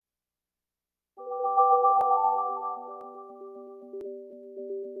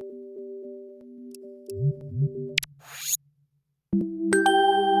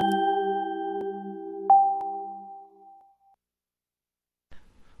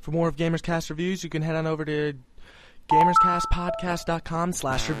For more of GamersCast reviews, you can head on over to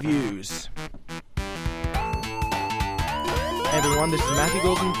gamerscastpodcast.com/reviews. Hey everyone, this is Matthew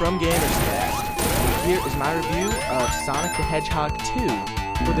Golden from GamersCast. Here is my review of Sonic the Hedgehog 2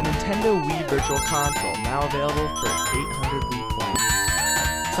 for the Nintendo Wii Virtual Console, now available for 800 Wii points.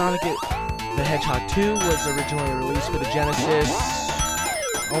 Sonic the Hedgehog 2 was originally released for the Genesis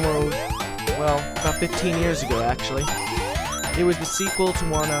about 15 years ago, actually. It was the sequel to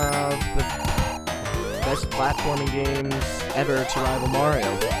one of the best platforming games ever to rival Mario.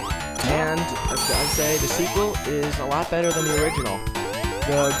 And I'd say the sequel is a lot better than the original.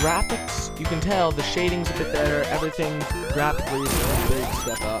 The graphics, you can tell, the shading's a bit better, everything graphically is a big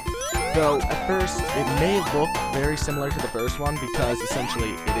step up. Though, at first, it may look very similar to the first one, because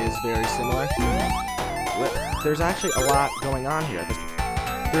essentially it is very similar. There's actually a lot going on here.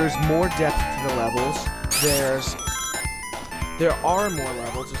 There's more depth to the levels, there are more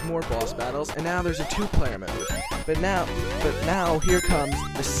levels, there's more boss battles, and now there's a two-player mode. But now here comes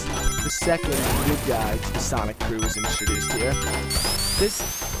the second good guy to the Sonic crew is introduced here. This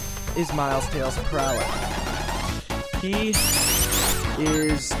is Miles Tails Prower. He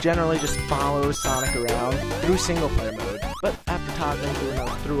is generally just follows Sonic around through single-player mode, but after toggling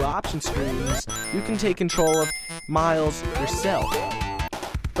through option screens, you can take control of Miles yourself.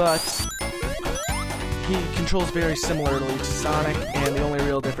 But he controls very similarly to Sonic, and the only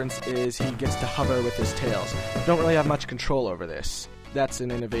real difference is he gets to hover with his tails. You don't really have much control over this. That's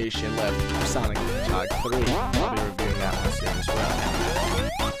an innovation left for Sonic the Hedgehog 3. I'll be reviewing that one soon as well.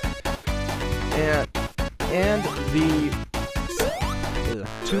 And the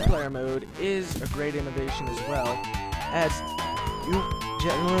two-player mode is a great innovation as well, as you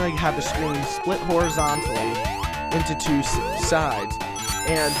generally have the screen split horizontally into two sides.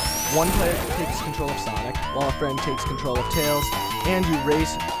 And one player takes control of Sonic, while a friend takes control of Tails, and you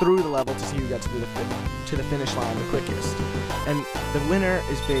race through the level to see who gets to the finish line the quickest. And the winner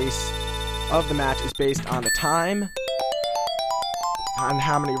of the match is based on the time, on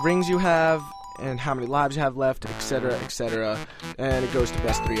how many rings you have, and how many lives you have left, etc., etc., and it goes to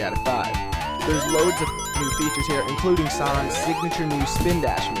best 3 out of 5. There's loads of new features here, including Sonic's signature new Spin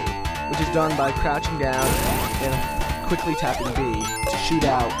Dash move, which is done by crouching down and quickly tapping B to shoot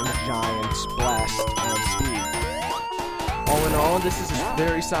out in a giant blast of speed. All in all, this is a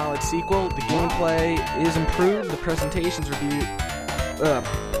very solid sequel. The gameplay is improved, the presentation's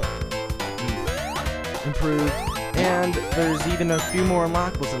improved, and there's even a few more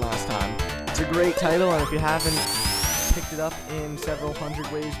unlockables than last time. It's a great title, and if you haven't picked it up in several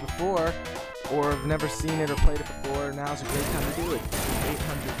hundred ways before, or have never seen it or played it before, now's a great time to do it.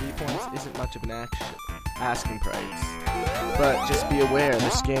 800 Wii points isn't much of an asking price. But just be aware,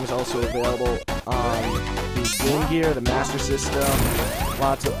 this game is also available on the Game Gear, the Master System,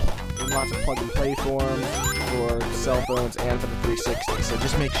 lots of plug-and-play forms for cell phones and for the 360, so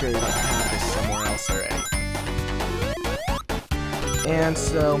just make sure you don't have this somewhere else already. And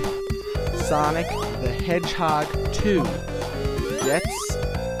so, Sonic the Hedgehog 2 gets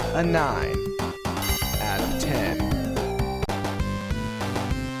a 9 out of 10.